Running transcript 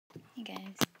Hey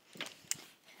guys,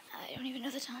 I don't even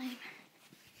know the time.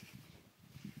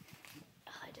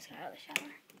 I just got out of the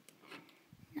shower.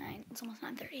 It's almost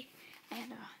 9:30. I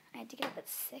had to get up at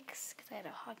 6 because I had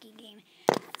a hockey game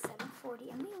at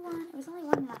 7:40 and we won. It was only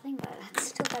 1-0, but it's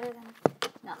still better than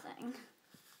nothing.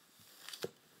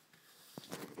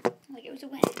 Like, it was a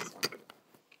win, so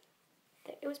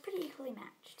it was pretty equally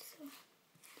matched, so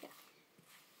yeah.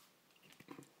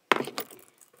 I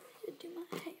should do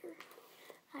my hair.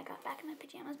 I got back in my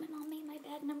pajamas. My mom made my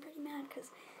bed and I'm pretty mad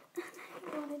because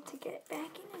I wanted to get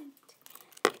back in it.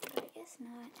 But I guess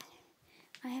not.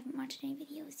 I haven't watched any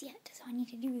videos yet, so I need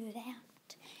to do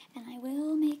that. And I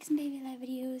will make some baby life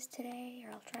videos today,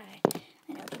 or I'll try.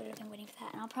 I know Twitter's been waiting for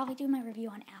that. And I'll probably do my review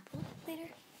on Apple later.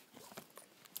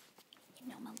 You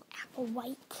know, my little Apple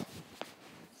White.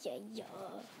 Yeah.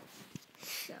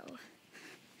 So,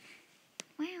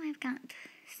 well, I've got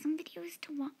some videos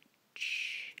to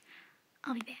watch.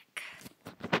 I'll be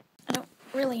back. I don't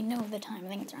really know the time. I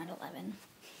think it's around 11.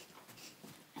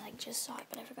 I just saw it,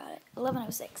 but I forgot it.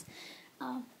 11:06.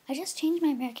 I just changed my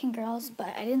American Girls,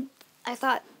 but I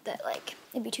thought that,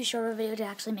 it'd be too short of a video to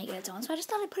actually make it its own, so I just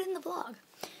thought I'd put it in the vlog.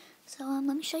 So,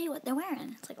 let me show you what they're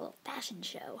wearing. It's like a little fashion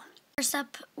show. First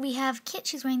up, we have Kit.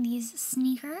 She's wearing these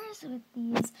sneakers with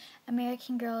these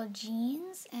American Girl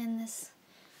jeans and this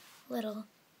little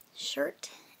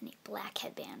shirt and a black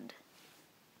headband.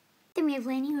 Then we have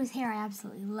Lainey, whose hair I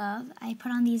absolutely love. I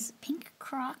put on these pink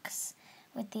Crocs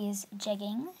with these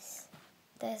jeggings.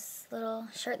 This little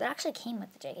shirt that actually came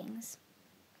with the jeggings.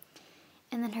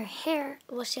 And then her hair,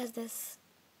 well, she has this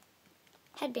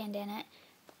headband in it,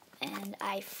 and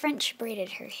I French braided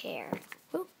her hair.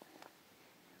 Woo.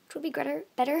 Which would be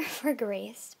better for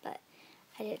Grace, but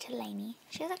I did it to Lainey.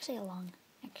 She has actually a long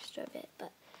extra bit,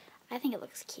 but I think it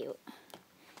looks cute.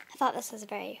 I thought this was a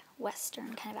very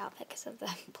Western kind of outfit because of the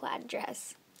plaid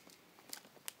dress.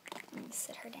 Let me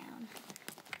sit her down.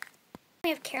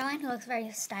 We have Caroline, who looks very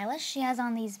stylish. She has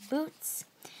on these boots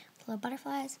with little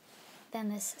butterflies, then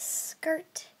this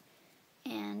skirt,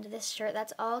 and this shirt.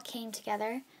 That's all came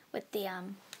together with the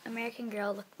American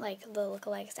Girl, the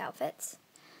lookalikes outfits.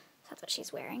 So that's what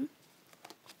she's wearing.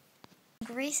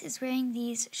 Grace is wearing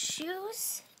these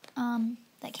shoes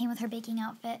that came with her baking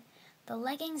outfit, the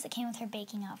leggings that came with her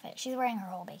baking outfit. She's wearing her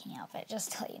whole baking outfit,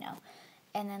 just to let you know.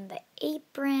 And then the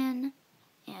apron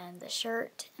and the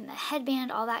shirt and the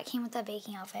headband, all that came with the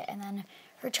baking outfit. And then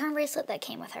her charm bracelet that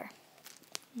came with her.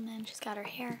 And then she's got her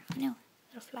hair, little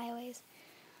flyaways.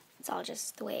 It's all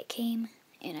just the way it came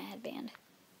in a headband.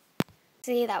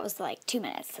 See, that was 2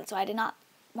 minutes. That's why I did not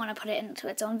want to put it into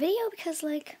its own video because,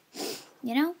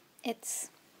 it's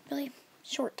really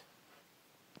short.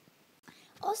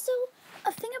 Also,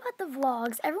 a thing about the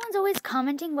vlogs, everyone's always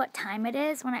commenting what time it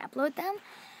is when I upload them.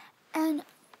 And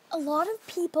a lot of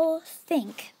people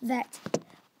think that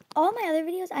all my other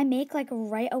videos I make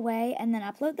right away and then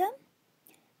upload them,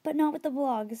 but not with the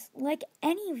vlogs. Like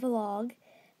any vlog,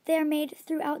 they're made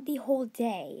throughout the whole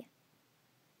day.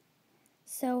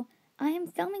 So I am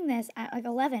filming this at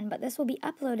 11, but this will be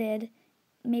uploaded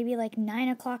maybe 9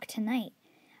 o'clock tonight.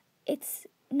 It's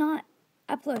not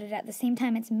uploaded at the same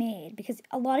time it's made because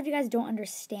a lot of you guys don't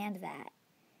understand that.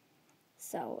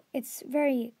 So it's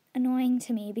very annoying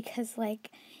to me because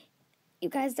you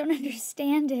guys don't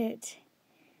understand it.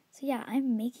 So yeah,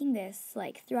 I'm making this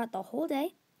throughout the whole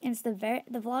day, and it's the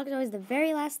vlog is always the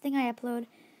very last thing I upload.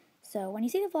 So when you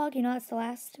see the vlog, you know it's the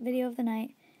last video of the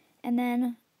night, and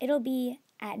then it'll be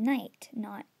at night,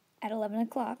 not at 11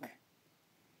 o'clock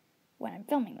when I'm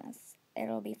filming this.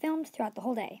 It'll be filmed throughout the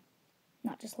whole day,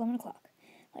 not just 11 o'clock,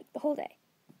 the whole day.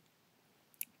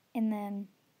 And then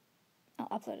I'll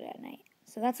upload it at night.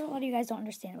 So that's what a lot of you guys don't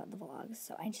understand about the vlogs.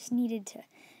 So I just needed to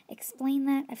explain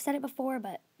that. I've said it before,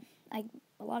 but a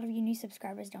lot of you new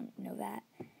subscribers don't know that.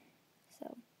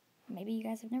 So maybe you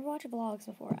guys have never watched vlogs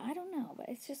before. I don't know, but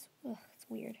it's just, it's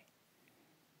weird.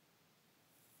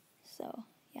 So,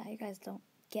 yeah, you guys don't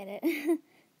get it.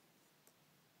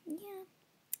 Yeah.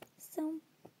 So,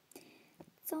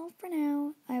 that's all for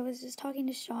now. I was just talking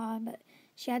to Shaw, but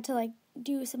she had to,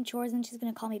 do some chores, and she's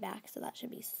going to call me back, so that should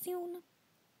be soon.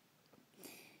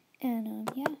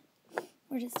 And, yeah,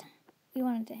 we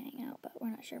wanted to hang out, but we're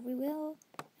not sure if we will.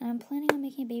 And I'm planning on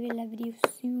making a baby live video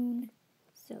soon,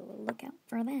 so look out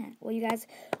for that. Well, you guys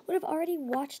would have already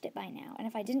watched it by now, and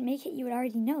if I didn't make it, you would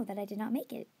already know that I did not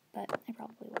make it, but I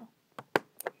probably will.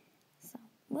 So,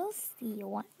 we'll see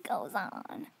what goes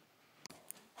on.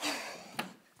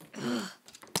 I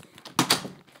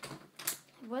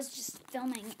was just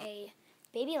filming a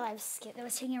Baby Live skit that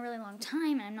was taking a really long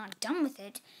time, and I'm not done with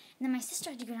it. And then my sister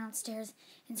had to go downstairs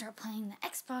and start playing the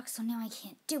Xbox, so now I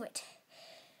can't do it.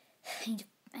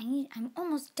 I'm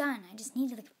almost done. I just need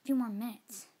like a few more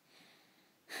minutes.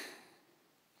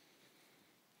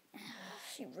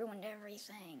 She ruined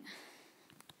everything.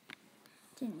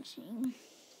 Didn't she?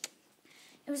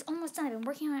 It was almost done. I've been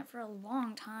working on it for a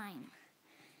long time.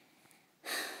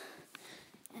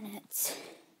 And it's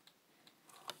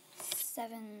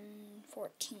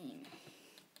 7:14.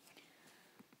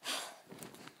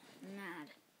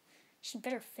 Mad. She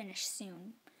better finish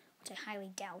soon, which I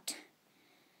highly doubt.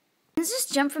 Let's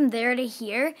just jump from there to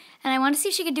here, and I want to see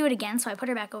if she could do it again, so I put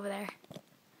her back over there. Oh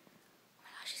my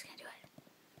gosh, she's gonna do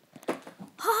it.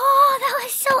 Oh, that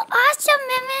was so awesome,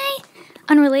 Mimi!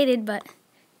 Unrelated, but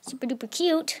super duper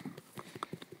cute.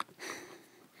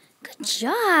 Good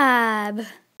job!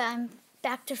 I'm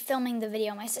back to filming the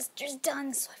video. My sister's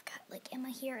done, so I've got like Emma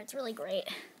here. It's really great.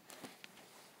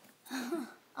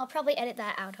 I'll probably edit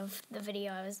that out of the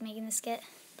video I was making the skit,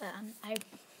 but I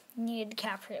needed to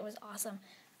capture it. It was awesome.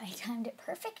 I timed it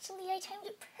perfectly.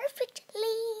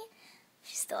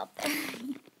 She's still up there.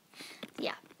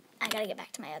 Yeah, I gotta get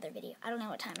back to my other video. I don't know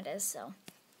what time it is, so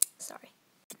sorry.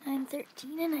 It's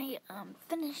 9:13 and I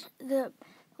finished the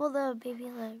Baby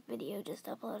Alive video just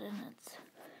uploaded, and it's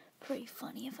pretty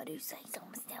funny if I do say so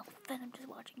myself. And I'm just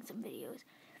watching some videos.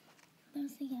 I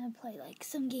was thinking I'd play like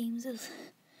some games with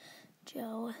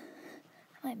Joe.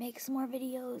 I might make some more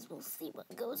videos. We'll see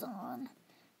what goes on.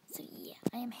 So yeah,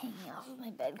 I am hanging off of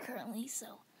my bed currently,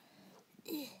 so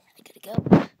I gotta go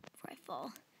before I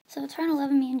fall. So it's around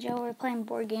 11, me and Joe were playing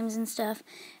board games and stuff,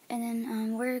 and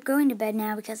then we're going to bed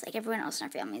now because like everyone else in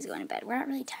our family is going to bed. We're not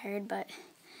really tired, but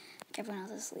like everyone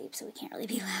else is asleep, so we can't really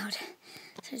be loud.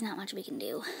 So there's not much we can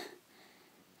do.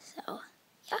 So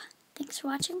yeah, thanks for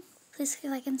watching. Please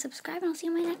like and subscribe, and I'll see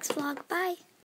you in my next vlog. Bye!